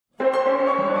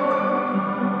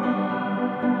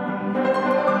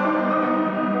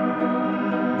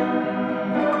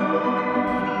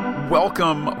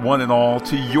Welcome, one and all,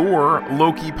 to your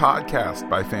Loki podcast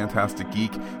by Fantastic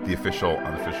Geek, the official,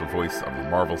 unofficial voice of the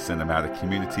Marvel Cinematic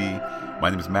Community. My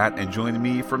name is Matt, and joining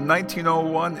me from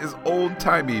 1901 is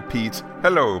old-timey Pete.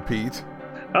 Hello, Pete.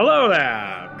 Hello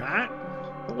there, Matt.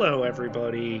 Hello,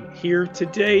 everybody. Here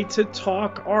today to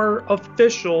talk our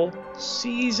official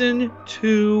Season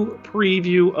 2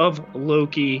 preview of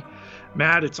Loki.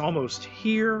 Matt, it's almost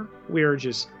here. We're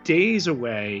just days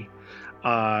away.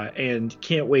 And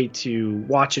can't wait to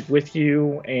watch it with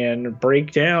you and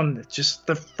break down just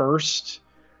the first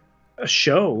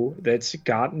show that's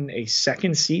gotten a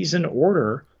second season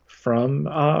order from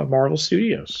Marvel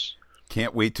Studios.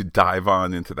 Can't wait to dive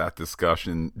on into that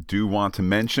discussion. Do want to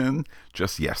mention,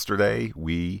 just yesterday,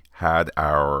 we had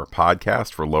our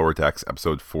podcast for Lower Decks,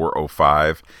 episode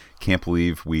 405. Can't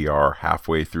believe we are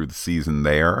halfway through the season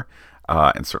there,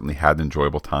 and certainly had an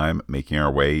enjoyable time making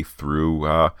our way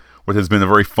through what has been a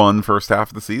very fun first half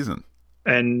of the season.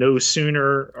 And no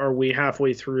sooner are we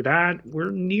halfway through that,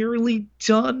 we're nearly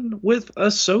done with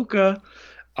Ahsoka.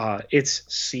 It's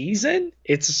season?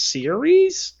 It's a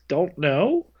series? Don't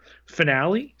know.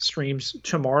 Finale streams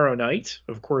tomorrow night.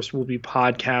 Of course, we'll be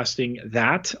podcasting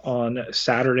that on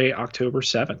Saturday, October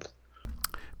 7th.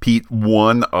 Pete,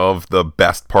 one of the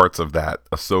best parts of that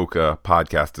Ahsoka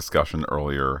podcast discussion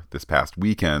earlier this past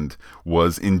weekend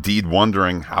was indeed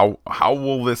wondering how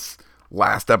will this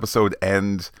last episode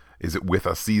end? Is it with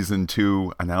a season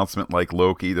 2 announcement like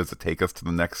Loki? Does it take us to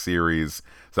the next series?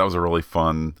 So that was a really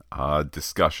fun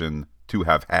discussion to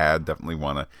have had. Definitely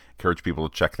want to encourage people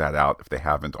to check that out if they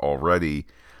haven't already.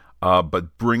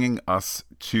 But bringing us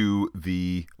to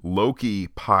the Loki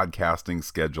podcasting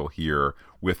schedule here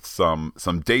with some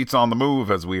dates on the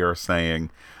move, as we are saying.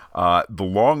 The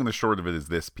long and the short of it is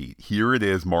this, Pete. Here it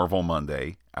is, Marvel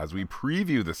Monday, as we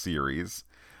preview the series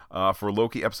for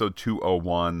Loki episode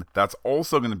 201. That's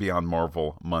also going to be on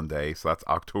Marvel Monday, so that's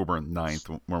October 9th,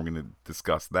 when we're going to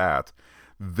discuss that.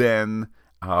 Then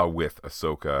with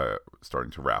Ahsoka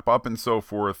starting to wrap up and so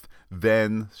forth,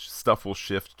 then stuff will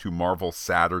shift to Marvel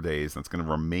Saturdays. That's going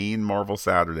to remain Marvel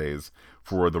Saturdays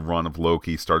for the run of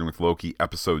Loki, starting with Loki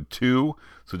episode 2.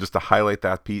 So just to highlight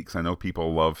that, Pete, because I know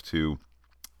people love to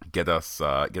get us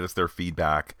their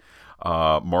feedback.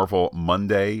 Marvel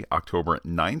Monday, October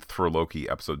 9th for Loki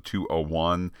episode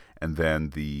 201, and then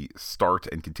the start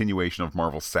and continuation of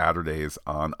Marvel Saturdays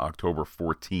on October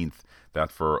 14th.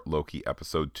 That for Loki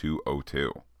episode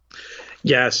 202.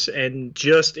 Yes, and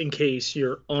just in case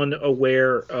you're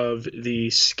unaware of the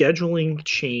scheduling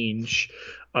change,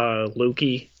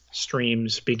 Loki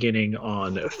streams beginning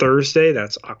on Thursday.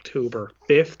 That's October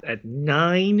 5th at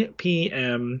 9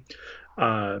 p.m.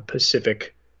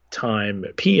 Pacific time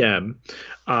PM.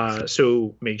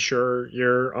 So make sure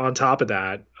you're on top of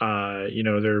that.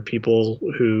 There are people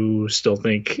who still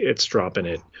think it's dropping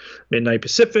at midnight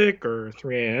Pacific or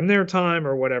 3 a.m. their time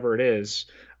or whatever it is.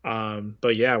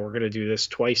 But yeah, we're going to do this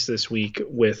twice this week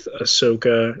with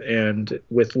Ahsoka and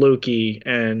with Loki.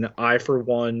 And I, for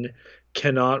one,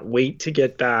 cannot wait to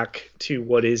get back to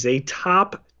what is a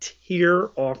top tier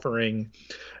offering,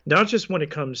 not just when it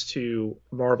comes to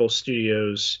Marvel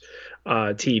Studios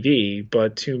TV,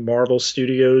 but to Marvel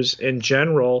Studios in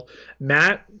general.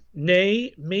 Matt,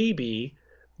 maybe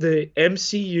the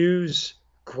MCU's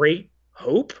great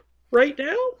hope right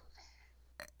now?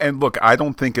 And look, I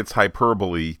don't think it's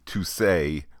hyperbole to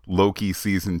say Loki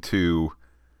season 2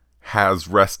 has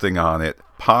resting on it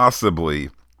possibly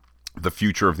the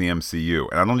future of the MCU.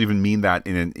 And I don't even mean that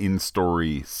in an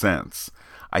in-story sense.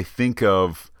 I think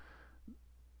of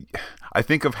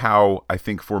how I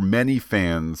think for many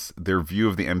fans, their view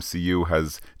of the MCU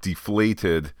has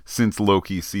deflated since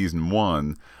Loki season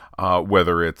 1,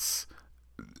 whether it's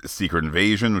Secret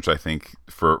Invasion, which I think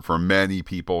for many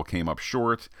people came up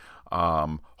short,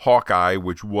 Hawkeye,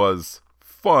 which was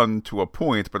fun to a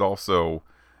point, but also,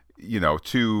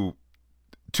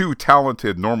 two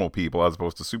talented normal people as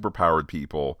opposed to superpowered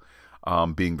people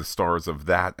being the stars of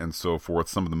that and so forth.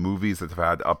 Some of the movies that have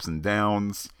had ups and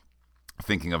downs,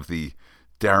 thinking of the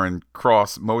Darren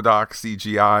Cross MODOK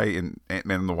CGI in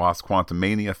Ant-Man and the Wasp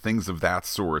Quantumania, things of that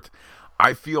sort.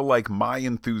 I feel like my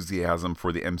enthusiasm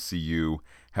for the MCU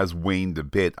has waned a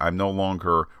bit. I'm no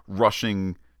longer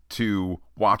rushing to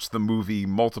watch the movie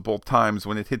multiple times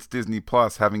when it hits Disney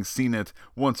Plus, having seen it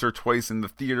once or twice in the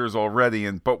theaters already.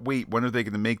 But wait, when are they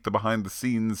going to make the behind the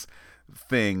scenes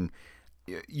thing?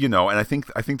 And I think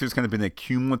there's kind of been a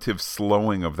cumulative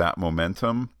slowing of that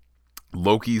momentum.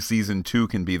 Loki season 2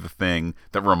 can be the thing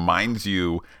that reminds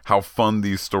you how fun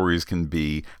these stories can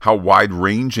be, how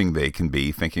wide-ranging they can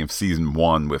be, thinking of season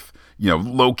 1 with,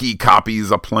 Loki copies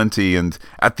aplenty and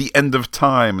at the end of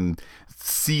time and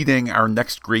seeding our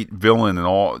next great villain and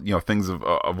all, things of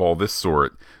all this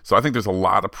sort. So I think there's a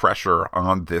lot of pressure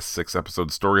on this 6-episode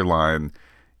storyline.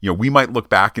 We might look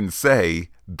back and say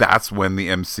that's when the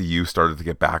MCU started to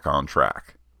get back on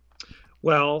track.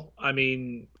 Well, I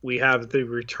mean, we have the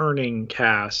returning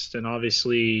cast, and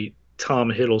obviously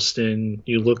Tom Hiddleston.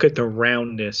 You look at the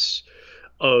roundness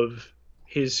of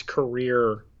his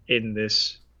career in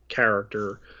this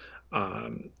character,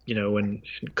 and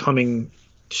coming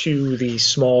to the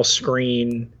small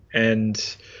screen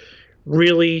and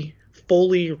really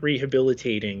fully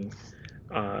rehabilitating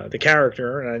the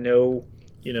character. And I know,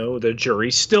 the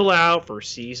jury's still out for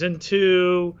season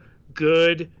 2,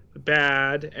 good,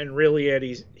 bad, and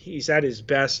really he's at his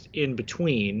best in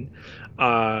between.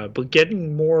 But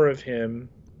getting more of him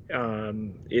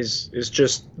is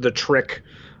just the trick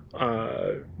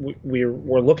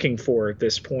we're looking for at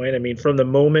this point. I mean, from the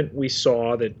moment we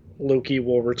saw that Loki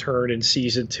will return in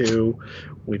season 2,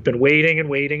 we've been waiting and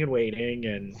waiting and waiting,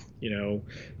 and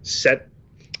set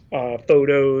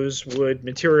photos would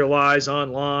materialize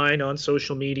online on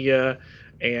social media,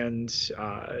 and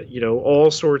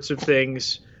all sorts of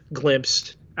things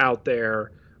glimpsed out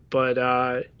there. But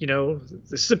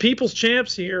this is the people's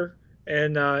champs here,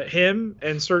 and him,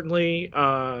 and certainly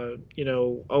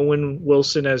Owen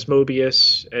Wilson as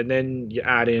Mobius, and then you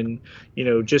add in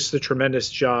just the tremendous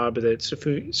job that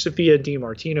Sophia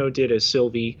DiMartino did as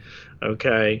Sylvie.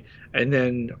 Okay, and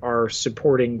then our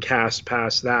supporting cast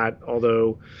past that,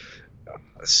 although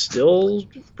still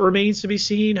remains to be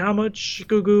seen how much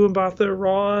Gugu Mbatha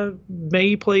Raw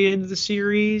may play into the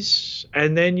series.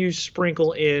 And then you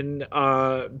sprinkle in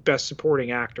Best Supporting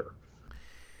Actor.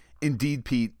 Indeed,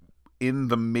 Pete. In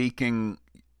the making,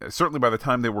 certainly by the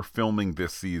time they were filming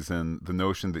this season, the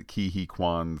notion that Ke Huy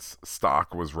Quan's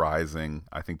stock was rising,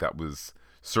 I think that was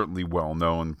certainly well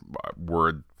known.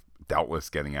 Word doubtless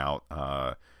getting out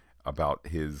about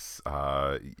his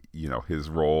his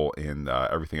role in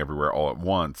Everything Everywhere All at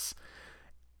Once.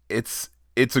 It's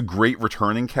a great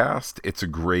returning cast. It's a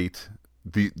great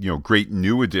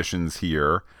new additions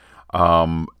here.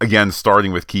 Again,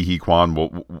 starting with Ke Huy Quan,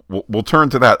 we'll turn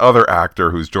to that other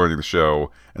actor who's joining the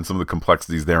show and some of the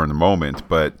complexities there in a moment.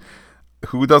 But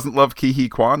who doesn't love Ke Huy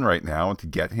Quan right now? And to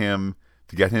get him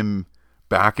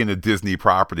back in a Disney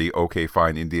property. Okay,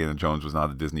 fine, Indiana Jones was not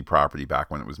a Disney property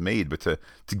back when it was made, but to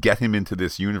get him into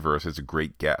this universe is a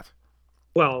great get.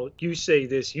 Well, you say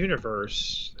this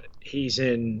universe, he's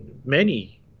in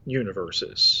many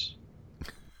universes.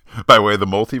 By way of the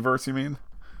multiverse, you mean?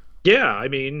 Yeah, I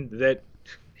mean that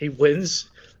he wins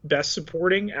Best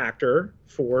Supporting Actor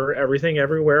for Everything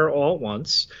Everywhere All at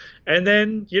Once. And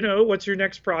then, what's your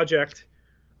next project?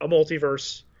 A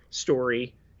multiverse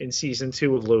story in season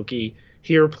 2 of Loki.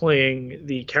 Here playing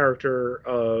the character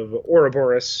of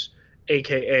Ouroboros,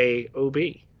 a.k.a. OB.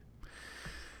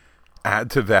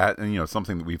 Add to that, and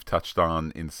something that we've touched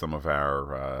on in some of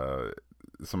our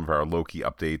Loki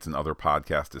updates and other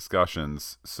podcast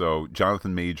discussions. So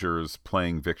Jonathan Majors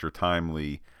playing Victor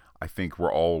Timely, I think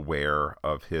we're all aware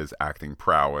of his acting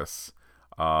prowess.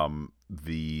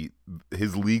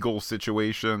 His legal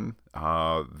situation,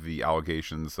 the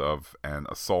allegations of an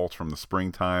assault from the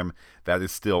springtime, that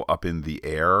is still up in the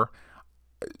air.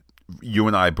 You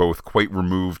and I both quite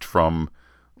removed from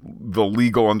the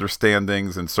legal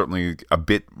understandings and certainly a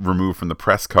bit removed from the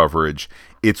press coverage.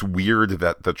 It's weird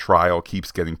that the trial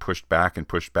keeps getting pushed back and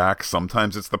pushed back.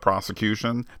 Sometimes it's the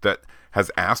prosecution that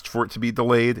has asked for it to be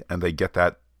delayed and they get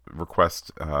that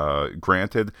request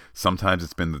granted. Sometimes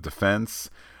it's been the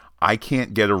defense. I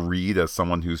can't get a read as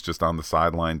someone who's just on the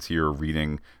sidelines here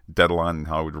reading Deadline and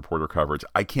Hollywood Reporter coverage.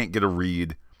 I can't get a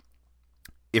read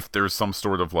if there's some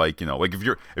sort of like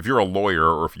if you're a lawyer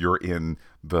or if you're in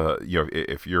the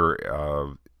if you're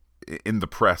in the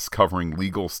press covering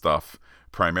legal stuff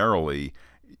primarily.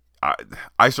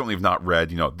 I certainly have not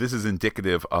read this is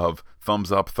indicative of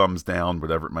thumbs up, thumbs down,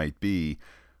 whatever it might be.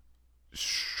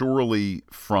 Surely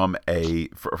from a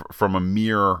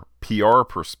mere PR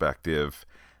perspective,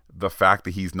 the fact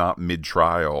that he's not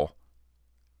mid-trial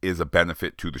is a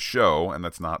benefit to the show, and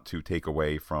that's not to take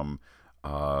away from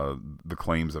the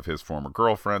claims of his former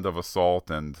girlfriend of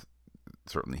assault, and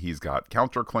certainly he's got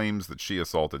counterclaims that she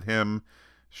assaulted him,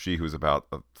 she who's about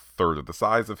a third of the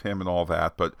size of him and all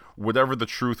that. But whatever the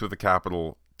truth with a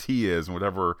capital T is, and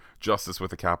whatever justice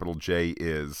with a capital J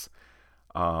is,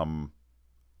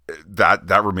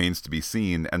 that remains to be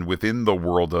seen. And within the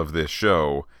world of this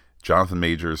show, Jonathan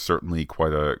Majors is certainly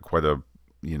quite a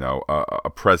a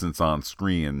presence on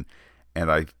screen,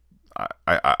 and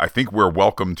I think we're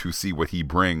welcome to see what he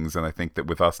brings. And I think that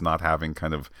with us not having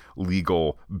kind of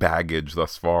legal baggage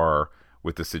thus far,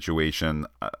 with the situation.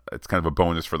 It's kind of a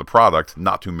bonus for the product,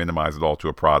 not to minimize it all to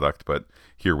a product, but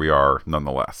here we are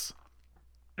nonetheless.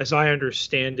 As I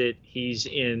understand it, he's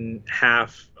in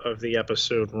half of the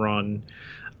episode run,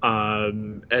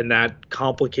 and that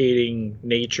complicating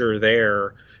nature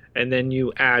there. And then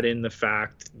you add in the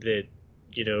fact that,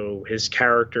 his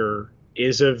character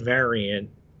is a variant,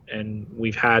 and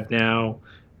we've had now,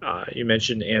 you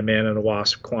mentioned Ant-Man and the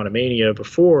Wasp Quantumania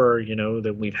before,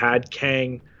 that we've had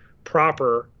Kang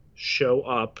proper show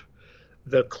up.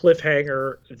 The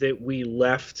cliffhanger that we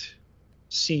left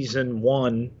season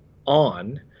one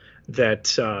on, that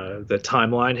the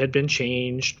timeline had been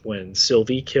changed when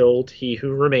Sylvie killed He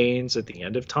Who Remains at the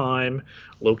end of time.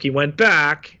 Loki went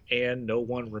back and no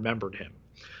one remembered him.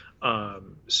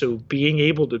 So being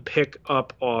able to pick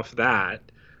up off that,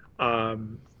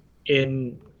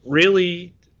 in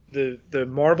really the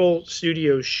Marvel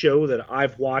Studios show that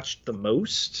I've watched the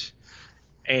most,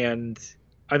 and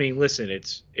I mean, listen,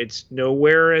 it's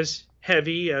nowhere as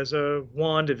heavy as a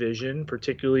WandaVision,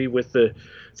 particularly with the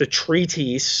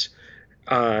treatise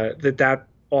that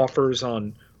offers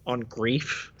on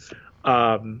grief.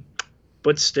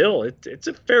 But still, it's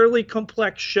a fairly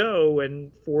complex show,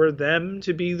 and for them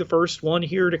to be the first one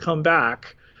here to come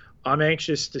back, I'm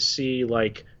anxious to see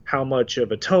like how much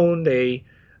of a tone they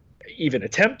even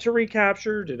attempt to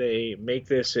recapture. Do they make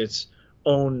this its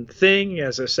own thing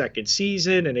as a second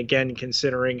season? And again,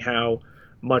 considering how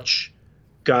much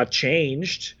got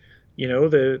changed,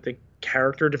 the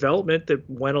character development that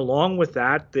went along with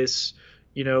that, this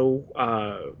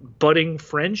budding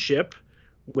friendship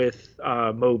with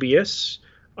Mobius,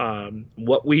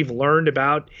 what we've learned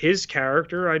about his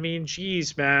character. I mean,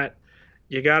 geez, Matt,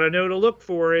 you got to know to look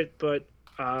for it. But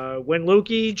when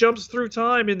Loki jumps through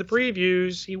time in the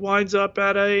previews, he winds up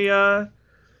at a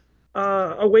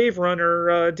Wave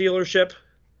Runner dealership.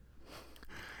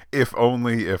 If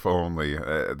only, if only.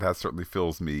 That certainly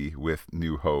fills me with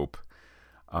new hope.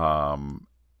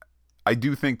 I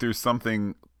do think there's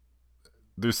something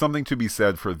to be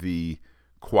said for the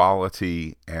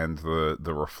quality and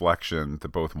the reflection that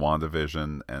both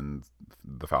WandaVision and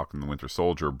the Falcon and the Winter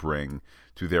Soldier bring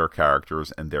to their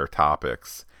characters and their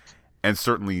topics. And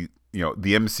certainly,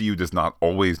 the MCU does not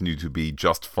always need to be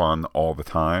just fun all the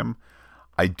time.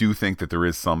 I do think that there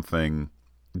is something.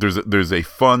 There's a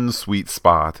fun, sweet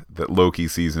spot that Loki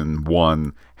season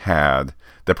 1 had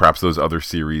that perhaps those other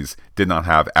series did not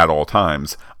have at all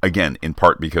times. Again, in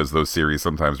part because those series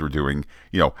sometimes were doing,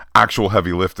 actual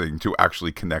heavy lifting to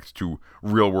actually connect to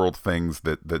real world things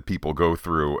that people go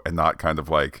through, and not kind of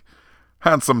like,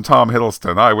 handsome Tom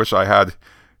Hiddleston, I wish I had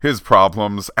his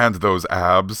problems and those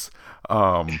abs.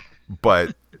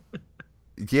 But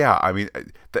yeah, I mean,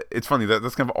 it's funny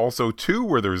that's kind of also too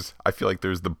where I feel like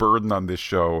there's the burden on this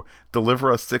show.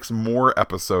 Deliver us 6 more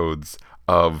episodes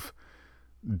of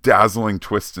dazzling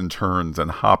twists and turns and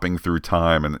hopping through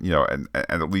time, and and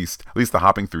at least the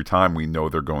hopping through time we know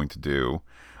they're going to do.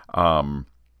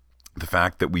 The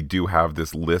fact that we do have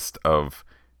this list of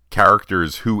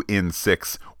characters who in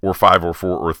 6 or 5 or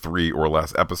 4 or 3 or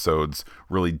less episodes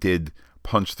really did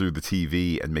punch through the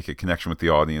TV and make a connection with the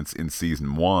audience in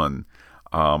season 1.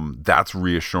 That's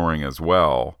reassuring as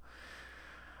well.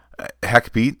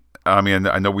 Heck, Pete, I mean,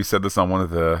 I know we said this on one of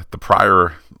the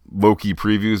prior Loki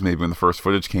previews, maybe when the first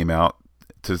footage came out,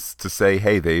 to say,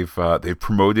 hey, they've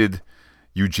promoted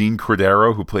Eugene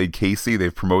Cordero, who played Casey.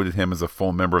 They've promoted him as a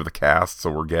full member of the cast, so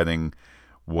we're getting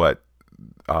what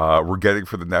we're getting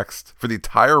for the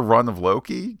entire run of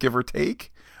Loki, give or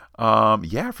take. For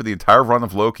the entire run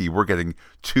of Loki, we're getting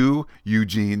 2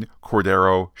 Eugene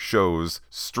Cordero shows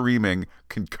streaming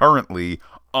concurrently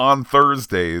on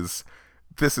Thursdays.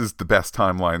 This is the best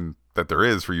timeline that there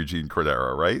is for Eugene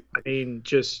Cordero, right? I mean,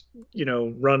 just,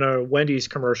 run a Wendy's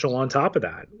commercial on top of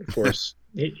that. Of course,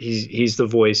 he's the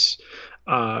voice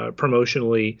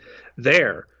promotionally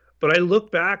there. But I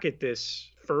look back at this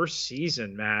first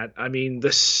season, Matt. I mean,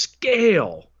 the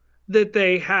scale that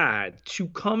they had to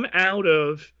come out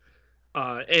of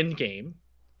Endgame,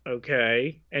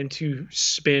 okay, and to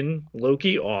spin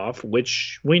Loki off,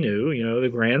 which we knew, the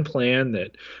grand plan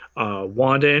that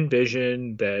Wanda and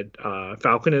Vision, that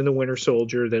Falcon and the Winter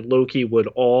Soldier, that Loki would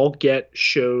all get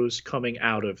shows coming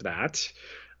out of that,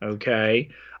 okay.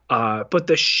 But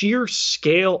the sheer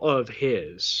scale of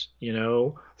his,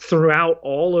 throughout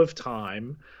all of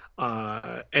time,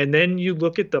 and then you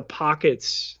look at the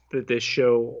pockets that this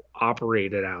show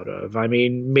operated out of. I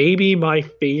mean, maybe my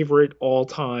favorite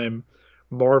all-time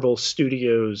Marvel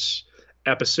Studios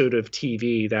episode of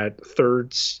TV, that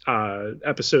third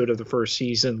episode of the first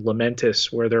season,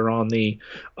 Lamentus, where they're on the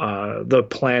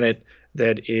planet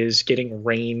that is getting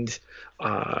rained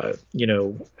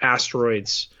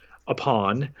asteroids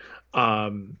upon.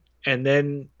 And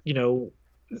then,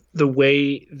 the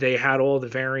way they had all the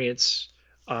variants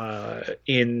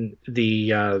in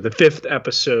the fifth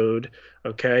episode.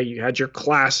 Okay, you had your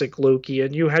classic Loki,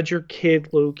 and you had your kid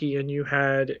Loki, and you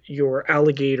had your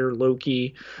alligator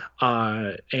Loki,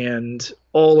 and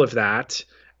all of that,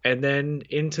 and then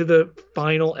into the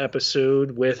final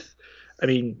episode with, I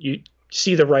mean, you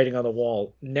see the writing on the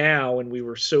wall now, and we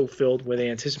were so filled with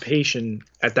anticipation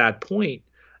at that point,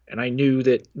 and I knew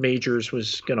that Majors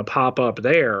was going to pop up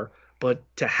there, but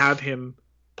to have him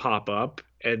pop up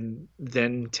and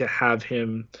then to have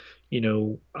him,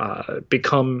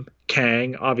 become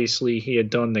Kang. Obviously, he had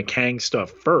done the Kang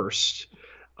stuff first,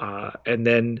 and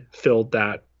then filmed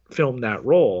that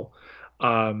role.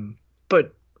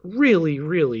 But really,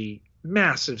 really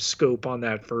massive scope on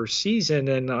that first season,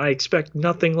 and I expect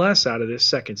nothing less out of this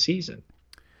second season.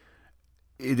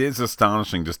 It is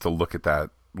astonishing just to look at that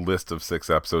list of 6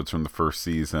 episodes from the first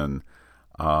season.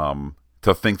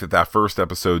 To think that that first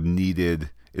episode needed,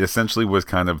 it essentially was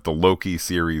kind of the Loki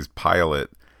series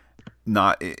pilot,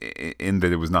 not in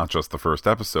that it was not just the first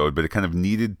episode, but it kind of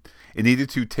needed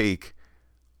to take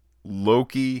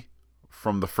Loki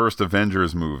from the first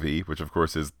Avengers movie, which of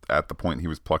course is at the point he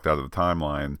was plucked out of the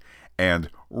timeline, and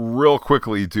real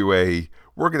quickly do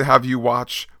we're going to have you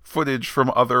watch footage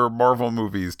from other Marvel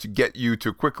movies to get you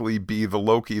to quickly be the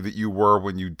Loki that you were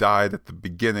when you died at the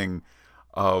beginning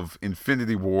of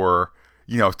Infinity War.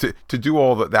 To do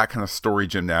all that kind of story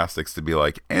gymnastics, to be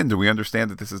like, and do we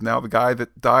understand that this is now the guy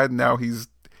that died, and now he's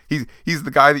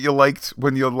the guy that you liked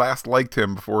when you last liked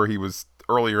him before he was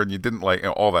earlier and you didn't like,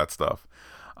 all that stuff.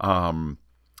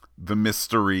 The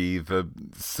mystery, the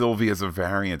Sylvie as a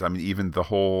variant. I mean, even the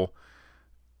whole,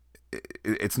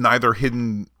 it's neither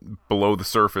hidden below the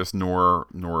surface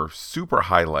nor super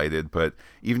highlighted, but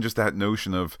even just that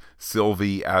notion of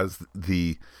Sylvie as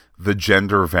the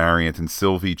gender variant, and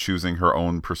Sylvie choosing her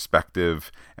own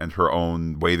perspective and her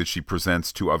own way that she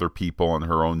presents to other people and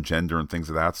her own gender and things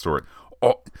of that sort.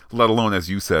 Let alone, as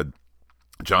you said,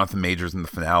 Jonathan Majors in the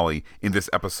finale, in this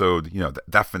episode,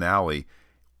 that finale,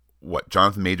 what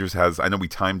Jonathan Majors has, I know we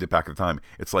timed it back at the time,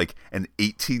 it's like an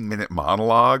 18-minute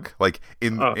monologue, like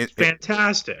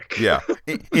fantastic. Yeah.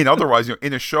 In otherwise,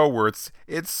 in a show where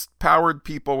it's powered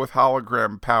people with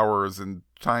hologram powers and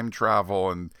time travel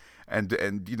and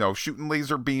shooting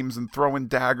laser beams and throwing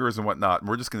daggers and whatnot, and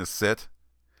we're just going to sit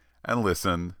and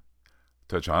listen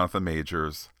to Jonathan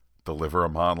Majors deliver a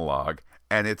monologue,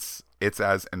 and it's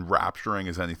as enrapturing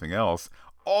as anything else.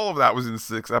 All of that was in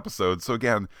 6 episodes, so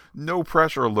again, no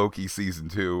pressure, Loki season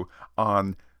 2,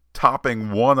 on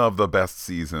topping one of the best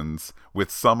seasons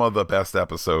with some of the best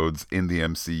episodes in the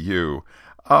MCU.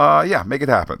 Make it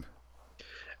happen.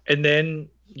 And then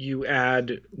you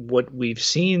add what we've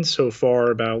seen so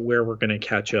far about where we're going to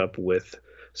catch up with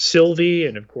Sylvie,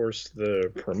 and of course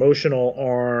the promotional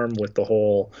arm with the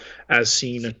whole, as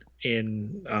seen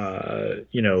in on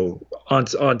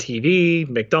TV,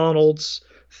 McDonald's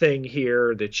thing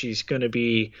here, that she's going to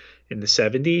be in the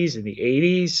 70s, in the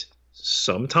 80s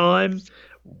sometime,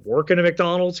 working a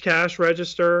McDonald's cash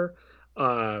register.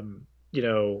 I'm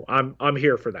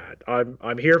here for that.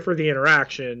 I'm here for the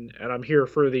interaction, and I'm here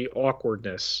for the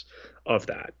awkwardness of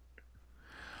that.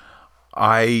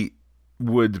 I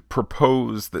would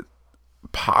propose that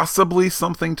possibly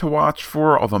something to watch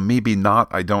for, although maybe not,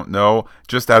 I don't know.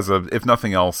 Just as if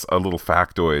nothing else, a little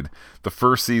factoid. The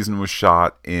first season was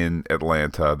shot in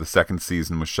Atlanta. The second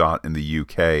season was shot in the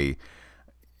UK.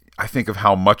 I think of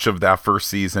how much of that first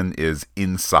season is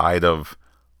inside of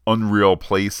unreal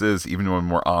places, even when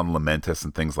we're on Lamentus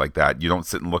and things like that. You don't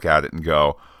sit and look at it and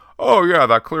go, oh yeah,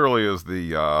 that clearly is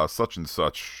the such and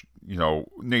such,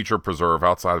 nature preserve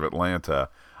outside of Atlanta.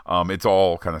 It's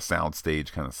all kind of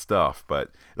soundstage kind of stuff,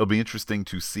 but it'll be interesting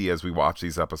to see as we watch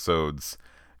these episodes.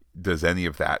 Does any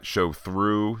of that show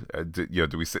through?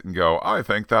 Do we sit and go, I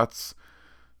think that's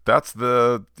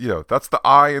the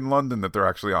eye in London that they're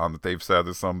actually on, that they've said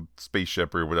is some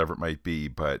spaceship or whatever it might be,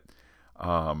 but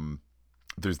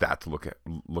there's that to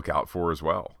look out for as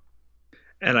well.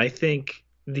 And I think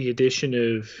the addition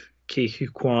of Ke Huy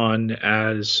Quan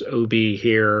as Obi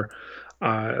here,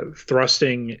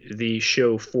 thrusting the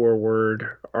show forward.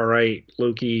 All right,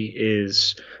 Loki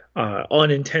is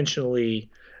unintentionally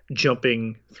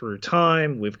jumping through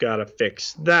time. We've got to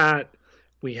fix that.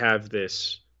 We have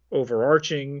this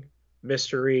overarching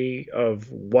mystery of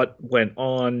what went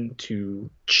on to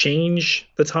change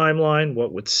the timeline,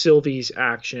 what with Sylvie's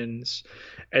actions.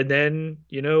 And then,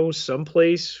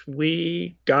 someplace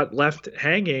we got left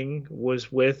hanging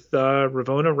was with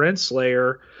Ravonna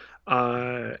Renslayer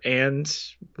and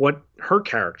what her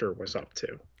character was up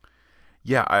to.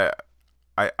 Yeah,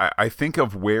 I think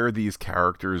of where these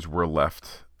characters were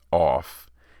left off,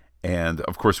 and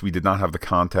of course we did not have the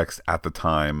context at the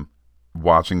time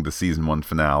watching the season one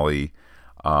finale.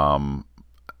 Um,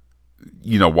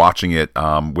 watching it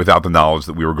without the knowledge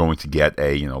that we were going to get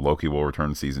Loki will return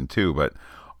in season two, but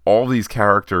all these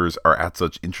characters are at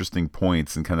such interesting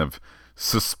points and kind of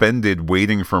suspended,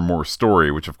 waiting for more story,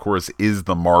 which of course is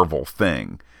the Marvel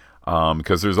thing,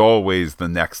 because there's always the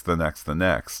next, the next, the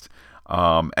next.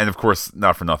 And of course,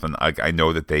 not for nothing, I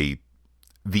know that the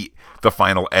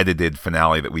final edited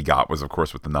finale that we got was, of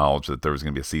course, with the knowledge that there was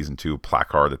going to be a season two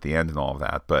placard at the end and all of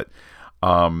that. But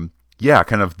yeah,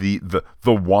 kind of the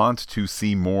want to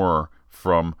see more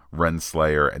from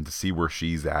Renslayer and to see where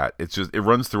she's at. It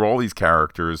runs through all these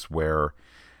characters where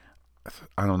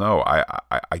I don't know.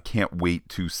 I can't wait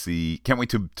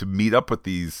to meet up with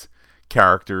these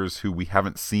characters who we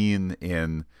haven't seen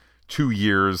in 2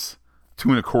 years,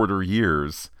 2.25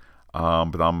 years.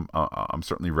 But I'm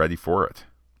certainly ready for it.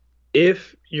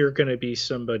 If you're going to be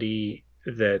somebody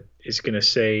that is going to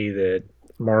say that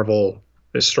Marvel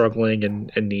is struggling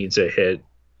and needs a hit,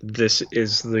 this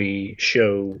is the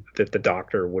show that the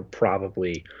doctor would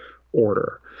probably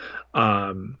order.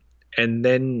 And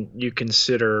then you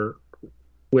consider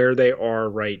where they are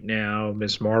right now.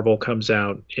 Ms. Marvel comes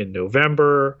out in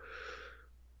November.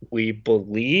 We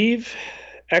believe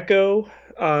Echo,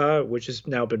 which has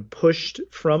now been pushed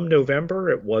from November.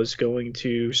 It was going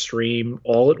to stream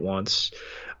all at once.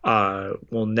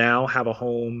 Will now have a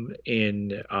home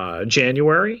in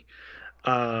January.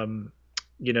 That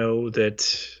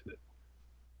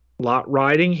lot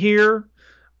riding here,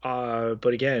 but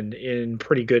again, in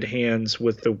pretty good hands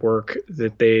with the work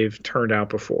that they've turned out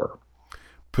before.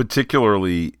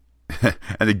 Particularly,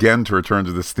 and again, to return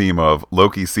to this theme of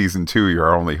Loki season two,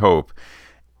 your only hope,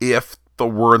 if the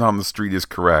word on the street is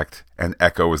correct and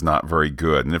Echo is not very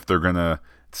good, and if they're gonna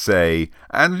say,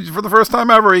 and for the first time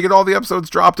ever, you get all the episodes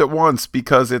dropped at once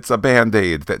because it's a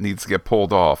band-aid that needs to get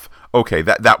pulled off. Okay,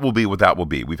 that will be what that will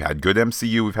be. We've had good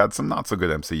MCU, we've had some not so good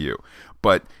MCU,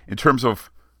 but in terms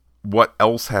of what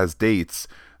else has dates,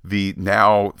 the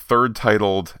now third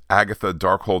titled Agatha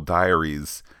Darkhold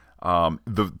Diaries,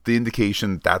 the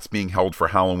indication that's being held for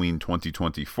Halloween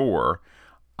 2024.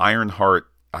 Ironheart,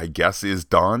 I guess, is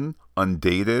done,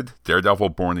 undated. Daredevil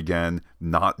Born Again,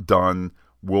 not done.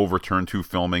 Will return to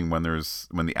filming when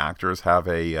the actors have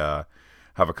a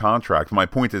contract. My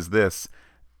point is this: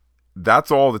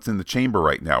 that's all that's in the chamber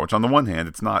right now. Which on the one hand,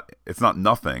 it's not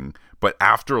nothing. But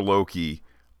after Loki,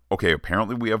 okay,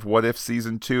 apparently we have What If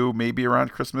season two, maybe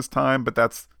around Christmas time. But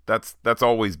that's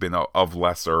always been of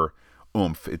lesser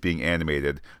oomph, it being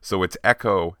animated. So it's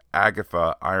Echo,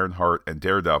 Agatha, Ironheart, and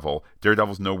Daredevil.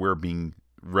 Daredevil's nowhere being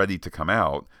ready to come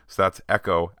out. So that's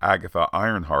Echo, Agatha,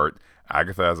 Ironheart.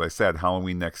 Agatha, as I said,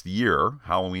 Halloween next year.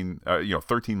 Halloween,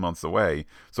 13 months away.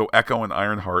 So Echo and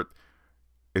Ironheart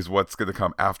is what's going to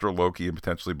come after Loki and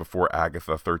potentially before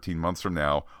Agatha 13 months from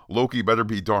now. Loki better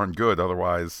be darn good.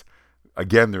 Otherwise,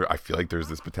 again, I feel like there's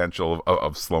this potential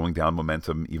of slowing down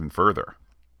momentum even further.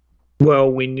 Well,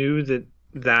 we knew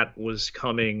that was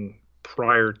coming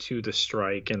prior to the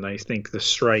strike, and I think the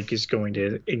strike is going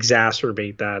to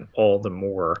exacerbate that all the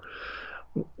more.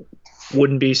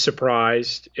 Wouldn't be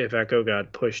surprised if Echo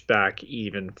got pushed back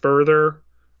even further.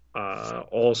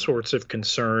 All sorts of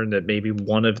concern that maybe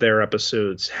one of their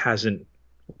episodes hasn't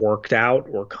worked out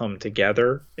or come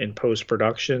together in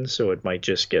post-production, so it might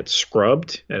just get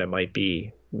scrubbed, and it might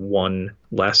be one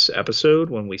less episode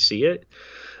when we see it.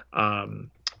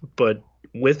 But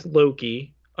with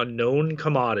Loki, a known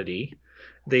commodity,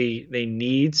 they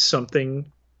need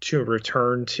something to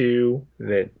return to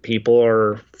that people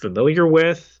are familiar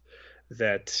with,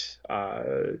 that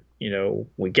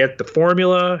we get the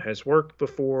formula, has worked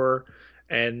before,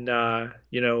 and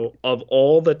of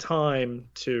all the time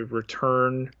to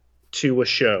return to a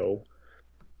show,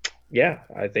 yeah,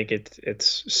 I think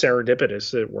it's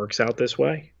serendipitous that it works out this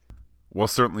way. Well,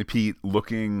 certainly, Pete,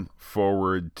 looking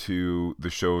forward to the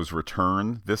show's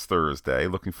return this Thursday.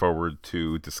 Looking forward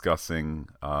to discussing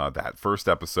that first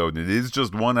episode. And it is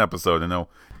just one episode. I know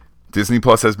Disney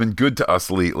Plus has been good to us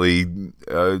lately,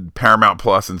 Paramount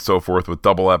Plus and so forth with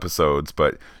double episodes.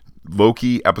 But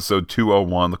Loki, episode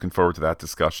 201, looking forward to that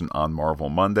discussion on Marvel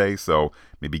Monday. So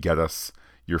maybe get us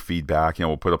your feedback.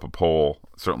 We'll put up a poll,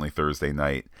 certainly Thursday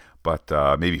night, but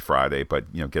maybe Friday.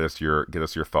 But get us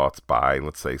your thoughts by,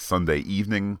 let's say, Sunday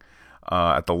evening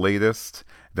at the latest.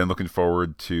 Then looking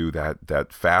forward to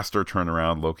that faster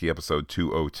turnaround, Loki episode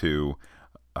 202,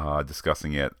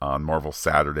 discussing it on Marvel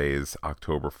Saturdays,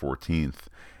 October 14th.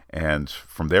 And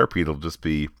from there, Pete, it'll just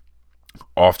be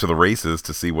off to the races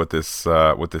to see what this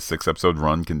 6-episode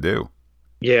run can do.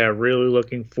 Yeah, really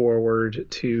looking forward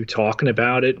to talking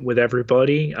about it with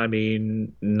everybody. I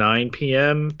mean, 9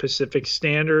 p.m. Pacific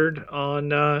Standard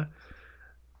on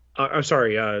I'm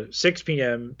sorry, 6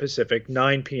 p.m. Pacific,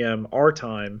 9 p.m. our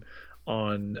time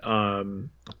on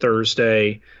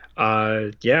Thursday.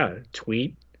 Yeah,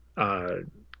 tweet,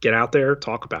 get out there,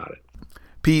 talk about it.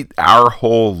 Pete, our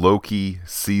whole Loki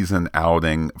season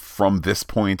outing from this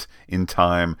point in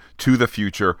time to the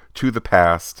future, to the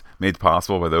past, made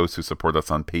possible by those who support us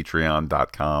on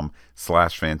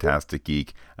patreon.com/fantasticgeek.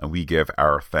 And we give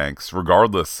our thanks,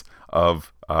 regardless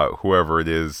of whoever it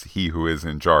is, he who is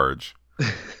in charge.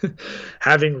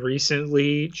 Having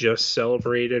recently just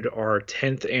celebrated our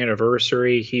 10th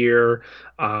anniversary here,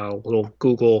 little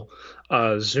Google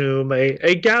Zoom,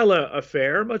 a gala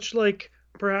affair, much like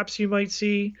perhaps you might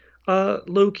see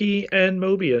Loki and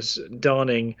Mobius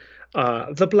donning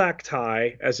the black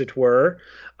tie, as it were.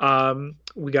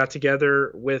 We got together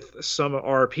with some of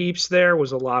our peeps there. It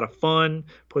was a lot of fun.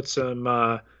 Put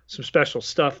some special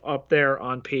stuff up there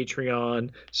on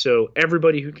Patreon. So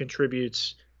everybody who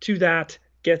contributes to that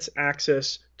gets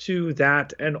access to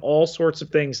that and all sorts of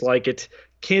things like it.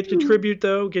 Can't contribute,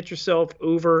 though? Get yourself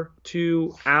over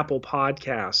to Apple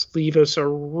Podcasts. Leave us a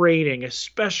rating,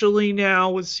 especially now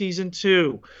with Season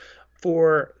 2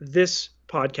 for this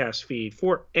podcast feed,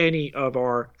 for any of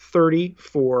our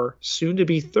 34,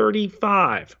 soon-to-be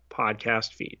 35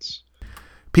 podcast feeds.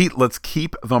 Pete, let's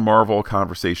keep the Marvel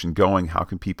conversation going. How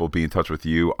can people be in touch with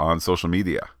you on social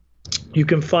media? You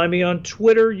can find me on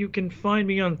Twitter. You can find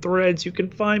me on Threads. You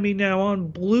can find me now on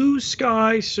Blue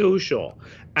Sky Social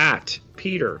at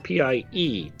Peter,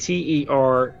 Pieterj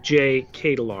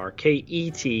Ketelaar,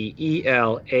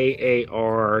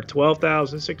 Ketelaar,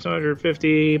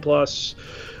 12,650 plus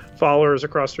followers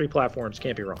across 3 platforms.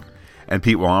 Can't be wrong. And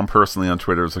Pete, while I'm personally on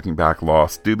Twitter is Looking Back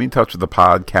Lost, do be in touch with the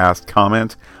podcast.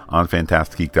 Comment on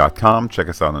fantasticgeek.com. Check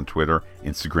us out on Twitter,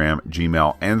 Instagram,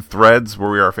 Gmail, and Threads, where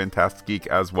we are Fantastic Geek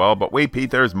as well. But wait,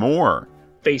 Pete, there's more.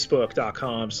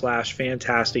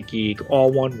 Facebook.com/fantasticgeek,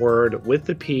 all one word with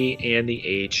the P and the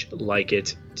H, like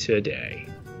it today.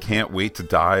 Can't wait to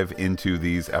dive into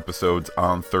these episodes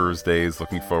on Thursdays.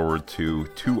 Looking forward to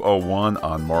 201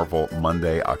 on Marvel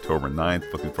Monday, October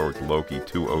 9th. Looking forward to Loki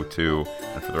 202.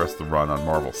 And for the rest of the run on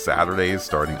Marvel Saturdays,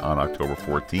 starting on October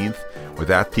 14th. With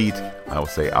that, Pete, I will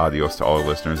say adios to all our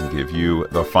listeners and give you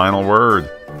the final word.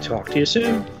 Talk to you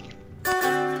soon.